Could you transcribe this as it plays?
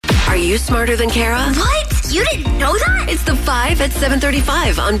Are you smarter than Kara? What? You didn't know that? It's the 5 at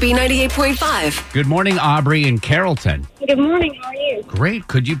 7:35 on B98.5. Good morning, Aubrey in Carrollton. Good morning. How are you? Great.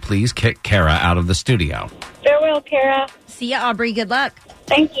 Could you please kick Kara out of the studio? Farewell, Kara. See ya, Aubrey. Good luck.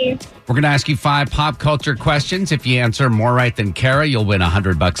 Thank you. We're going to ask you 5 pop culture questions. If you answer more right than Kara, you'll win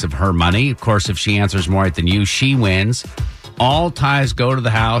 $100 of her money. Of course, if she answers more right than you, she wins. All ties go to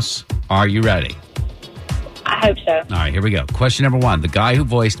the house. Are you ready? I hope so. All right, here we go. Question number 1. The guy who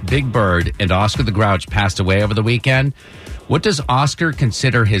voiced Big Bird and Oscar the Grouch passed away over the weekend. What does Oscar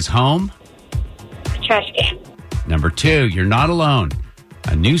consider his home? Trash can. Number 2, you're not alone.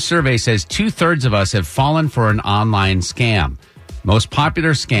 A new survey says 2/3 of us have fallen for an online scam. Most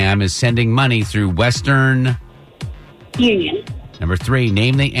popular scam is sending money through Western Union. Number 3,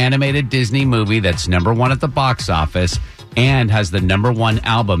 name the animated Disney movie that's number 1 at the box office and has the number 1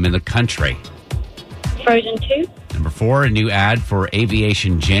 album in the country. Frozen 2. Number 4, a new ad for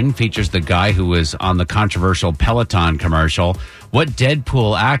Aviation Gin features the guy who was on the controversial Peloton commercial. What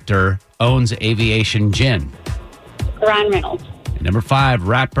Deadpool actor owns Aviation Gin? Ryan Reynolds. And number 5,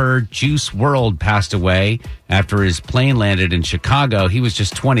 rapper Juice WRLD passed away after his plane landed in Chicago. He was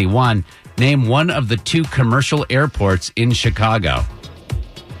just 21. Name one of the 2 commercial airports in Chicago.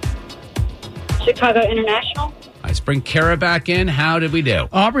 Chicago International. Let's bring Kara back in. How did we do?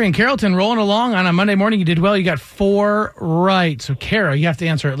 Aubrey and Carrollton rolling along on a Monday morning. You did well. You got 4 right. So, Kara, you have to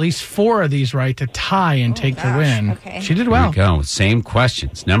answer at least 4 of these right to tie and take the win. Okay. She did Here well. we go. Same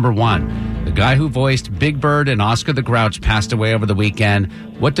questions. Number 1, the guy who voiced Big Bird and Oscar the Grouch passed away over the weekend.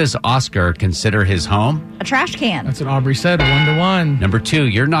 What does Oscar consider his home? A trash can. That's what Aubrey said. 1-1. Number 2,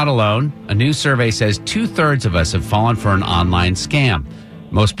 you're not alone. A new survey says 2/3 of us have fallen for an online scam.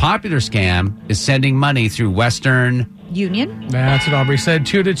 Most popular scam is sending money through Western Union. That's what Aubrey said.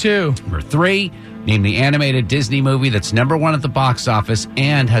 2-2. Number 3, name the animated Disney movie that's number 1 at the box office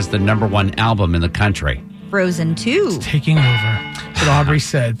and has the number 1 album in the country. Frozen 2. Taking over. That's what Aubrey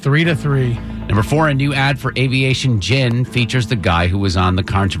said. 3-3. Number 4, a new ad for Aviation Gin features the guy who was on the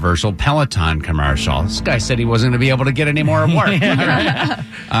controversial Peloton commercial. This guy said he wasn't going to be able to get any more work.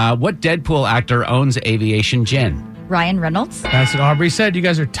 What Deadpool actor owns Aviation Gin? Ryan Reynolds. That's what Aubrey said. You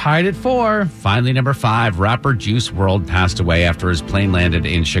guys are tied at 4. Finally, number 5, rapper Juice WRLD passed away after his plane landed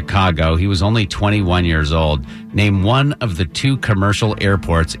in Chicago. He was only 21 years old. Name one of the 2 commercial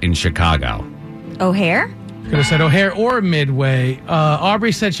airports in Chicago. O'Hare. Could have said O'Hare or Midway.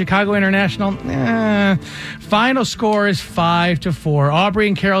 Aubrey said Chicago International. Final score is 5-4. Aubrey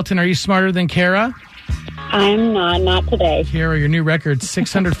and Carrollton, are you smarter than Kara? I'm not today. Kara, your new record,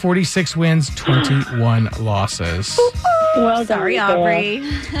 646 wins, 21 losses. Well done, Sorry, Kara. Aubrey.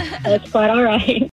 That's quite all right.